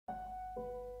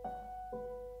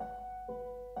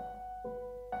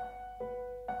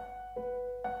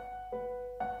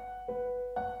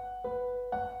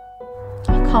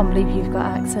Can't believe you've got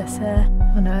access here.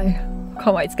 I know.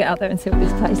 Can't wait to get out there and see what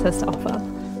this place has to offer.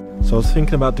 So I was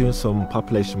thinking about doing some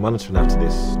population monitoring after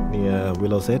this, near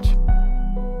Willow's Edge.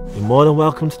 You're more than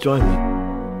welcome to join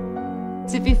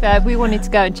me. To be fair, we wanted to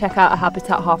go and check out a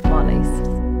habitat half mile east.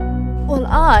 Well,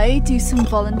 I do some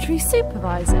voluntary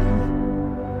supervising.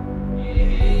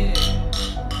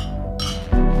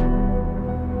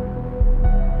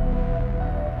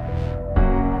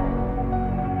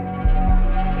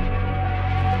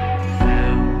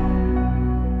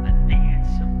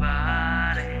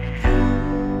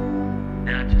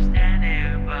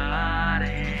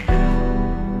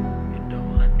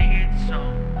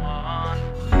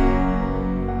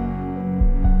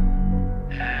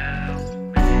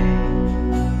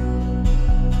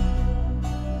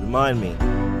 Remind me,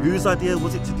 whose idea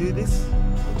was it to do this?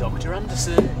 Dr.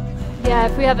 Anderson. Yeah,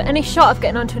 if we have any shot of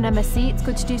getting onto an MSC, it's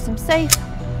good to do some safe,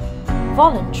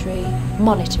 voluntary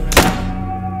monitoring.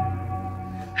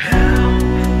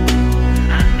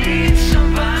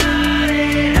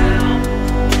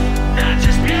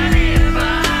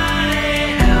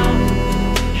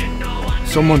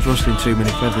 Someone's rustling too many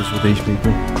feathers with these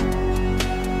people.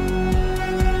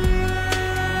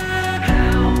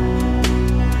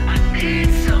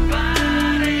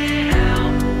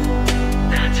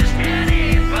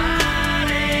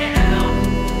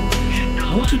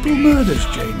 Multiple murders,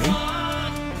 Jamie.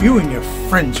 You and your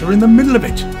friends are in the middle of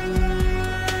it.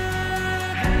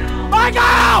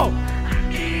 Michael!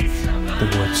 The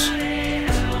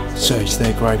woods. Search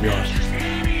their graveyard.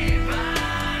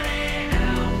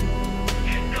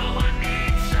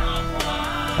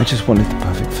 I just wanted the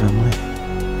perfect family.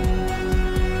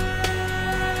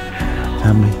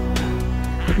 Family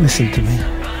that listened to me,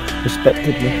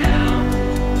 respected me.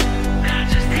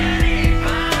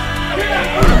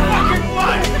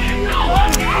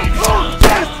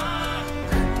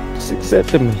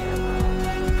 Accepted me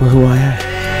for who I am.